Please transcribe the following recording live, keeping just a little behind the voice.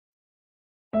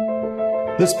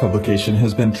This publication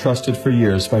has been trusted for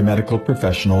years by medical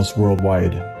professionals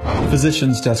worldwide.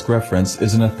 Physician's Desk Reference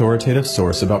is an authoritative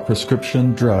source about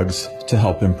prescription drugs to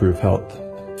help improve health.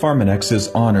 Pharmanex is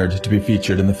honored to be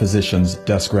featured in the Physician's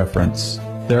Desk Reference.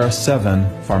 There are 7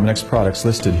 Pharmanex products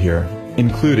listed here,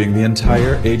 including the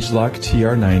entire ageLOC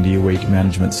TR90 weight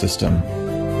management system.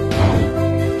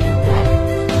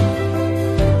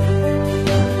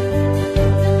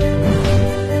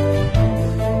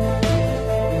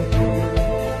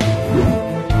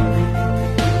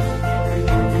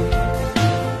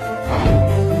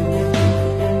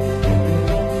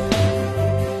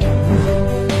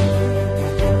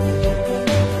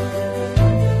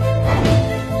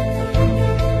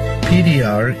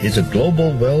 PDR is a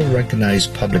global,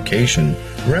 well-recognized publication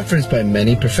referenced by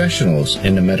many professionals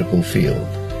in the medical field.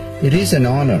 It is an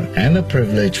honor and a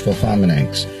privilege for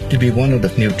Pharmanex to be one of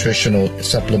the nutritional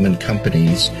supplement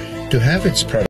companies to have its products